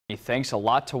Thanks, a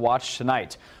lot to watch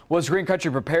tonight. Well, as Green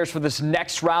Country prepares for this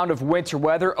next round of winter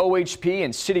weather, OHP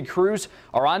and city crews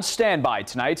are on standby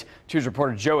tonight. 2's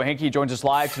reporter Joe Henke joins us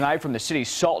live tonight from the city's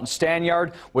salt and stand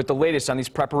yard with the latest on these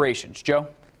preparations. Joe?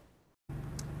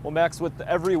 Well, Max, with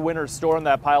every winter storm,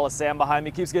 that pile of sand behind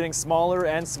me keeps getting smaller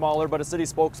and smaller, but a city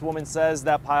spokeswoman says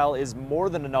that pile is more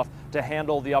than enough to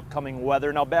handle the upcoming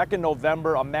weather. Now, back in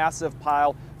November, a massive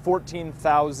pile,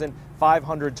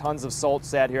 14,500 tons of salt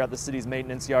sat here at the city's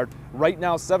maintenance yard. Right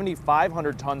now,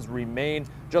 7,500 tons remain,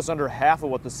 just under half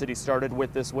of what the city started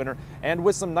with this winter. And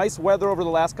with some nice weather over the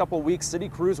last couple of weeks, city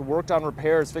crews worked on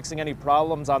repairs, fixing any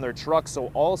problems on their trucks. So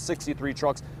all 63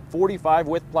 trucks, 45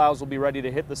 with plows, will be ready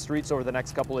to hit the streets over the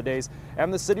next couple of days.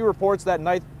 And the city reports that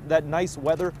nice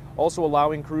weather also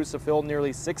allowing crews to fill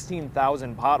nearly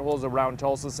 16,000 potholes around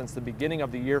Tulsa since the beginning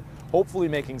of the year, hopefully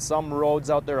making some roads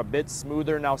out there a bit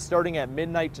smoother. Now, starting at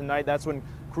midnight tonight, that's when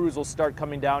crews will start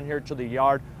coming down here to the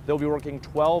yard. They'll be working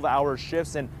 12-hour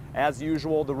shifts, and as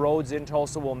usual, the roads in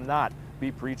Tulsa will not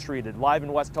be pre-treated. Live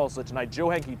in West Tulsa tonight, Joe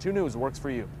Henke, 2 News works for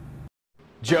you.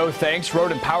 Joe, thanks.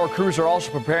 Road and power crews are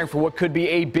also preparing for what could be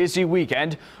a busy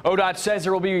weekend. ODOT says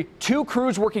there will be 2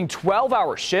 crews working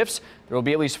 12-hour shifts. There will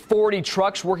be at least 40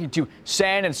 trucks working to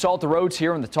sand and salt the roads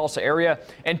here in the Tulsa area.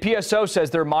 And PSO says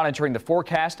they're monitoring the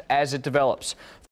forecast as it develops.